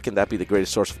how can that be the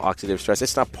greatest source of oxidative stress?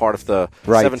 It's not part of the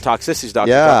 7 toxicities,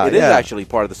 Dr. It is actually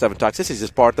part of the 7 toxicities. It's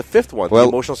part of the 5th one, the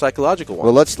emotional psychological one.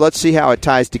 Well, let's see how it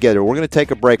ties together. We're going to take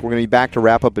a break. We're going to be back to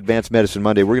wrap up Advanced Medicine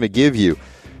Monday. We're going to give you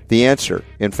the answer.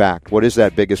 In fact, what is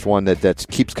that biggest one that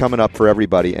keeps coming up for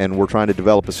everybody? And we're trying to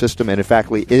develop a system, and in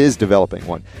fact, it is developing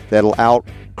one that'll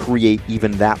out-create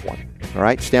even that one. All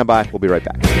right, stand by. We'll be right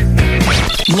back.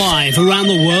 Live around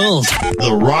the world.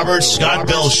 The Robert Scott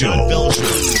Bell Show.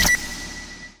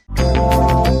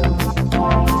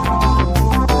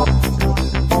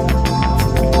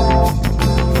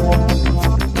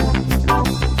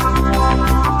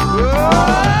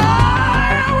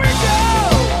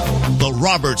 The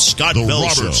Robert Scott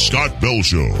Bell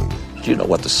Show. Do you know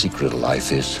what the secret of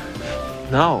life is?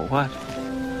 No, what?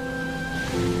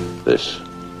 This.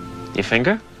 Your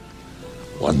finger?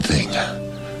 One thing.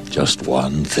 Just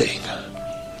one thing.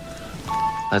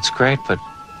 That's great, but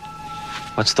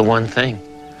what's the one thing?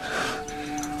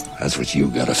 That's what you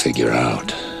gotta figure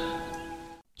out.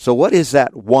 So what is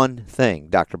that one thing,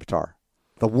 Dr. Bittar?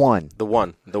 The one. The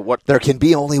what? There can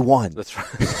be only one. That's right.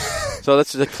 So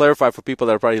let's just clarify for people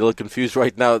that are probably a little confused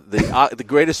right now. The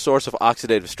greatest source of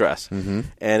oxidative stress,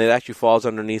 and it actually falls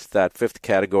underneath that 5th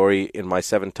category in my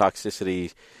 7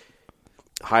 toxicity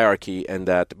hierarchy. And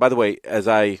that, by the way, as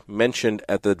I mentioned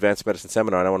at the Advanced Medicine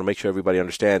Seminar, and I want to make sure everybody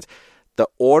understands, the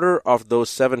order of those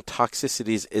 7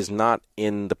 toxicities is not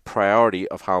in the priority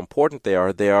of how important they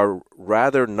are. They are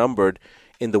rather numbered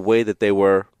in the way that they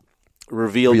were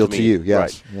revealed to you. Yes.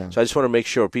 Right. Yeah. So I just want to make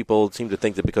sure. People seem to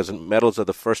think that because metals are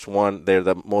the first one, they're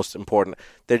the most important.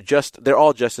 They're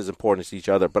all just as important as each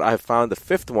other. But I have found the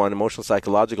 5th one, emotional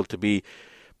psychological, to be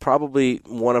probably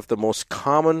one of the most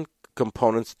common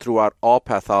components throughout all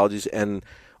pathologies and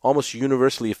almost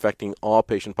universally affecting all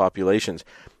patient populations.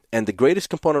 And the greatest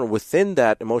component within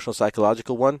that emotional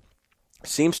psychological one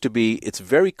seems to be, it's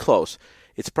very close.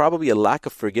 It's probably a lack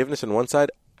of forgiveness on one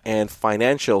side and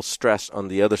financial stress on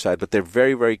the other side, but they're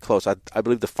very, very close. I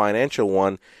believe the financial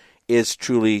one is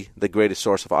truly the greatest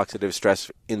source of oxidative stress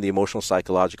in the emotional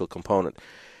psychological component.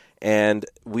 And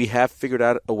we have figured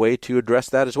out a way to address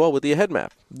that as well with the AHEAD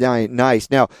map. Yeah, nice.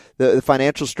 Now, the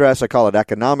financial stress, I call it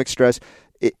economic stress,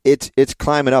 it's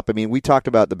climbing up. I mean, we talked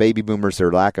about the baby boomers,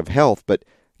 their lack of health, but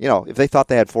if they thought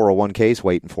they had 401ks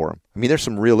waiting for them, I mean, there's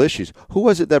some real issues. Who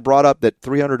was it that brought up that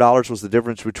 $300 was the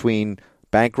difference between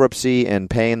bankruptcy and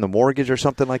paying the mortgage or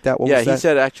something like that? What was that? He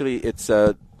said actually it's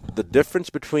the difference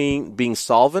between being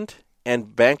solvent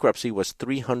and bankruptcy was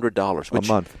 $300 a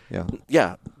month.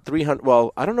 Yeah, $300.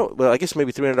 Well, I don't know. Well, I guess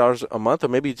maybe $300 a month, or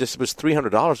maybe it just was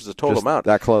 $300 is the total amount.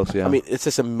 That close, yeah. I mean, it's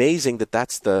just amazing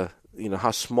that's the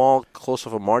how small, close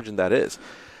of a margin that is.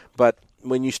 But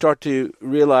when you start to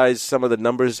realize some of the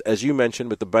numbers, as you mentioned,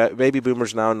 with the baby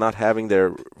boomers now not having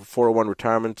their 401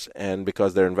 retirements, and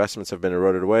because their investments have been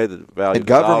eroded away, the value and of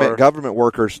the dollar. Government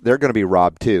workers, they're going to be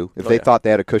robbed too. If they thought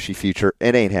they had a cushy future,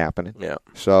 it ain't happening. Yeah.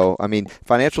 So, I mean,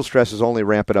 financial stress is only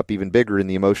ramping up even bigger in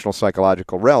the emotional,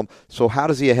 psychological realm. So how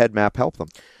does the Ahead Map help them?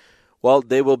 Well,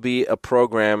 there will be a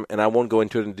program, and I won't go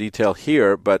into it in detail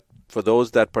here, but for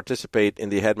those that participate in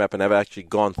the Ahead Map and have actually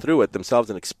gone through it themselves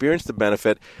and experienced the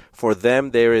benefit, for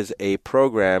them there is a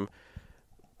program,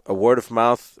 a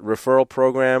word-of-mouth referral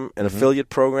program, an affiliate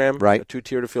program, a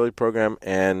two-tiered affiliate program,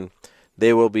 and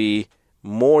there will be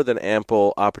more than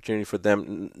ample opportunity for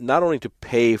them not only to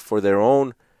pay for their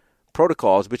own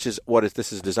protocols, which is what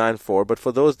this is designed for, but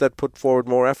for those that put forward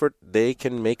more effort, they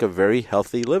can make a very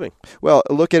healthy living. Well,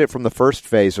 look at it from the first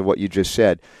phase of what you just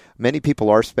said. Many people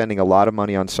are spending a lot of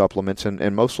money on supplements,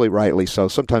 and mostly rightly so.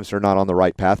 Sometimes they're not on the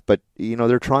right path, but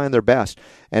they're trying their best,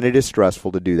 and it is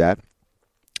stressful to do that.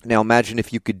 Now, imagine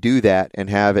if you could do that and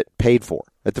have it paid for.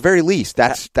 At the very least,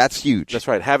 that's huge. That's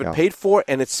right. Have it paid for,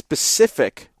 and it's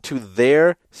specific to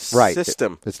their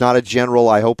system. It's not a general,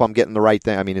 I hope I'm getting the right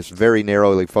thing. I mean, it's very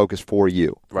narrowly focused for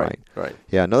you. Right.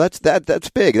 Yeah, no, that's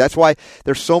big. That's why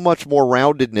there's so much more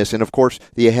roundedness. And, of course,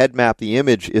 the Ahead Map, the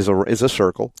image is a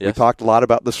circle. Yes. We talked a lot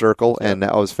about the circle, and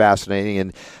that was fascinating.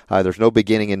 And there's no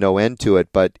beginning and no end to it,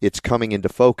 but it's coming into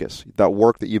focus. That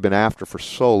work that you've been after for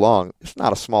so long, it's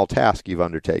not a small task you've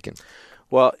undertaken.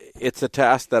 Well, it's a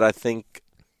task that I think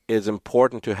is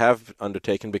important to have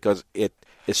undertaken because it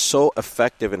is so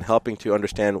effective in helping to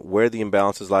understand where the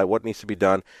imbalances lie, what needs to be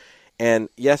done. And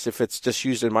yes, if it's just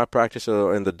used in my practice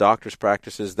or in the doctor's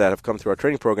practices that have come through our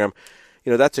training program,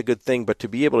 that's a good thing. But to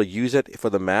be able to use it for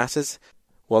the masses,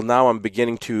 well, now I'm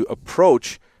beginning to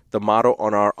approach the motto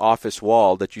on our office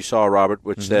wall that you saw, Robert,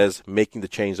 which says, making the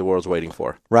change the world's waiting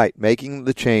for. Right, making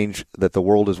the change that the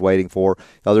world is waiting for.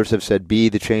 Others have said, be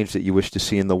the change that you wish to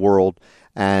see in the world.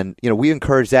 And, we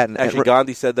encourage that. And actually,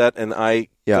 Gandhi said that, and I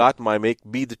got my making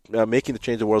the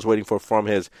change the world's waiting for from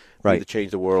his be the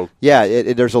change the world.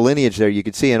 Yeah, there's a lineage there you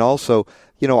can see. And also,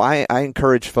 I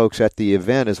encourage folks at the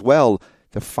event as well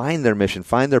to find their mission,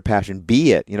 find their passion,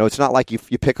 be it. It's not like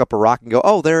you pick up a rock and go,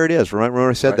 oh, there it is. Remember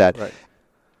I said that? Right.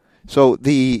 So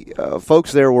the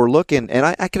folks there were looking, and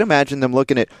I can imagine them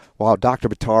looking at, wow, Dr.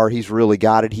 Buttar, he's really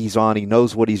got it. He's on. He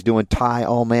knows what he's doing. Ty,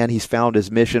 oh, man, he's found his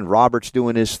mission. Robert's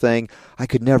doing his thing. I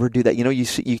could never do that.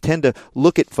 You tend to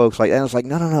look at folks like that, and it's like,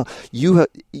 no.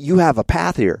 You have a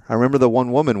path here. I remember the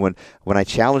one woman when I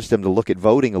challenged them to look at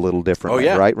voting a little differently,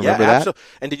 right? Remember that? Absolutely.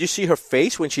 And did you see her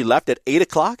face when she left at 8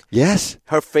 o'clock? Yes.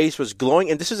 Her face was glowing,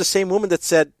 and this is the same woman that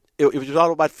said, it was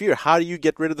all about fear. How do you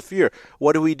get rid of the fear?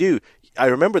 What do we do? I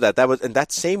remember that. And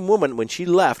that same woman, when she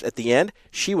left at the end,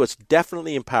 she was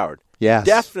definitely empowered. Yes.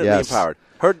 Definitely empowered.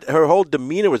 Her whole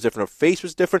demeanor was different. Her face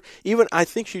was different. Even I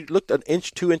think she looked an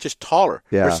inch, 2 inches taller.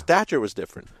 Yeah. Her stature was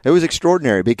different. It was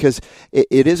extraordinary because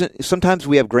it isn't. Sometimes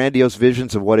we have grandiose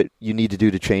visions of what you need to do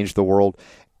to change the world.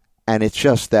 And it's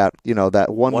just that,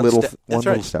 that one little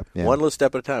step. Yeah. One little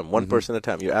step at a time, one person at a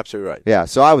time. You're absolutely right. Yeah,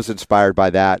 so I was inspired by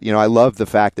that. I love the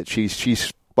fact that she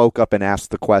spoke up and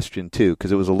asked the question, too, because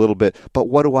it was a little bit, but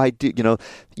what do I do?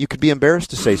 You could be embarrassed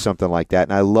to say something like that,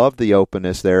 and I love the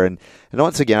openness there. And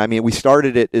once again, we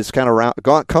started it as kind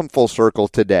of come full circle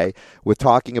today with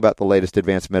talking about the latest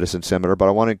advanced medicine seminar, but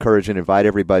I want to encourage and invite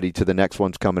everybody to the next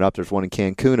one's coming up. There's one in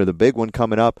Cancun, or the big one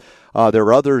coming up. There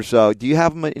are others. Do you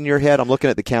have them in your head? I'm looking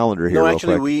at the calendar here. No,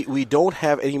 actually, we don't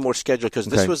have any more scheduled because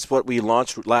this was what we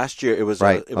launched last year. It was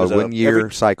a 1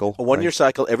 year cycle. A 1 year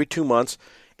cycle every 2 months,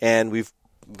 and we've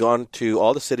gone to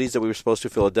all the cities that we were supposed to.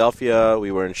 Philadelphia,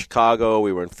 we were in Chicago,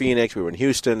 we were in Phoenix, we were in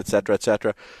Houston, et cetera, et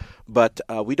cetera. But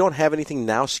we don't have anything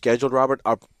now scheduled, Robert.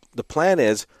 The plan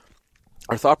is,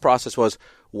 our thought process was,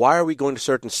 why are we going to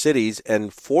certain cities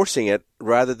and forcing it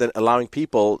rather than allowing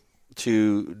people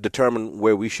to determine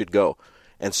where we should go?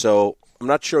 And so I'm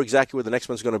not sure exactly where the next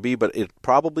one's going to be, but it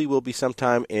probably will be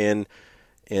sometime in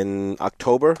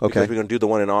October because we're going to do the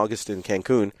one in August in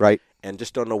Cancun. Right. And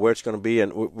just don't know where it's going to be,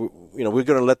 and we're going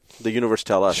to let the universe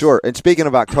tell us. Sure. And speaking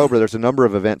of October, there's a number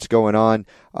of events going on.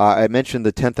 I mentioned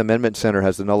the 10th Amendment Center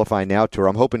has the Nullify Now tour.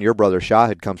 I'm hoping your brother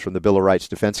Shahid comes from the Bill of Rights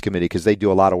Defense Committee because they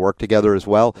do a lot of work together as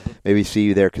well. Maybe see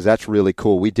you there because that's really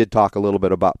cool. We did talk a little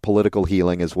bit about political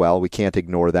healing as well. We can't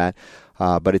ignore that.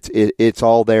 But it's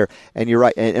all there, and you're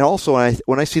right. And also,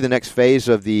 when I see the next phase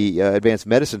of the advanced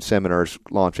medicine seminars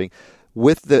launching,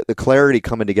 with the clarity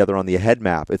coming together on the Ahead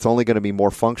Map, it's only going to be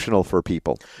more functional for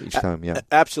people each time. Yeah,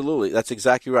 absolutely, that's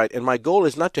exactly right. And my goal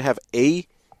is not to have a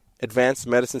advanced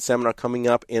medicine seminar coming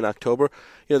up in October.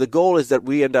 The goal is that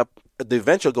we end up, the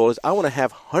eventual goal is I want to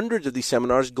have hundreds of these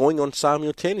seminars going on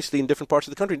simultaneously in different parts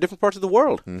of the country, different parts of the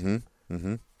world. Mm-hmm.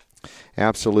 Mm-hmm.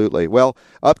 Absolutely. Well,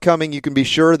 upcoming, you can be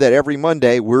sure that every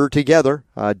Monday we're together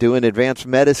doing Advanced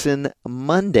Medicine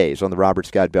Mondays on the Robert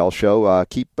Scott Bell Show.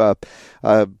 Keep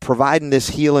providing this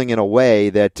healing in a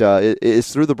way that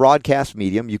is through the broadcast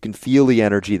medium. You can feel the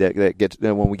energy that gets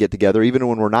when we get together, even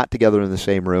when we're not together in the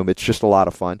same room. It's just a lot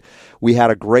of fun. We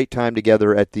had a great time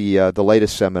together at the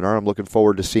latest seminar. I'm looking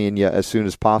forward to seeing you as soon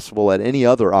as possible at any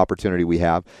other opportunity we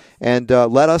have. And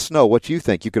let us know what you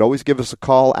think. You could always give us a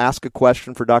call, ask a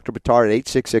question for Dr. Buttar at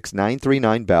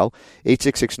 866-939-BELL,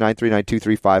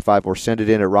 866-939-2355, or send it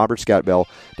in at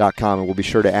robertscottbell.com, and we'll be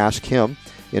sure to ask him,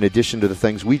 in addition to the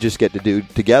things we just get to do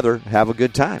together, have a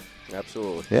good time.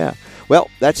 Absolutely. Yeah. Well,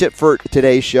 that's it for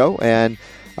today's show, and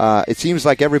it seems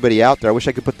like everybody out there, I wish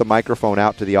I could put the microphone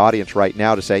out to the audience right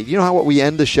now to say, you know how what we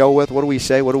end the show with? What do we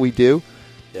say? What do we do?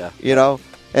 Yeah.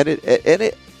 And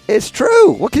it's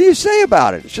true. What can you say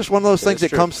about it? It's just one of those things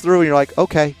that comes through, and you're like,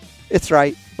 okay, it's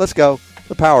right. Let's go.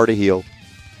 The power to heal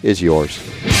is yours.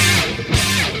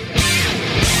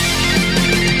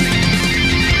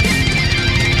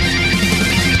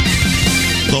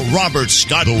 The Robert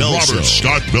Scott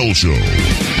Bell Show.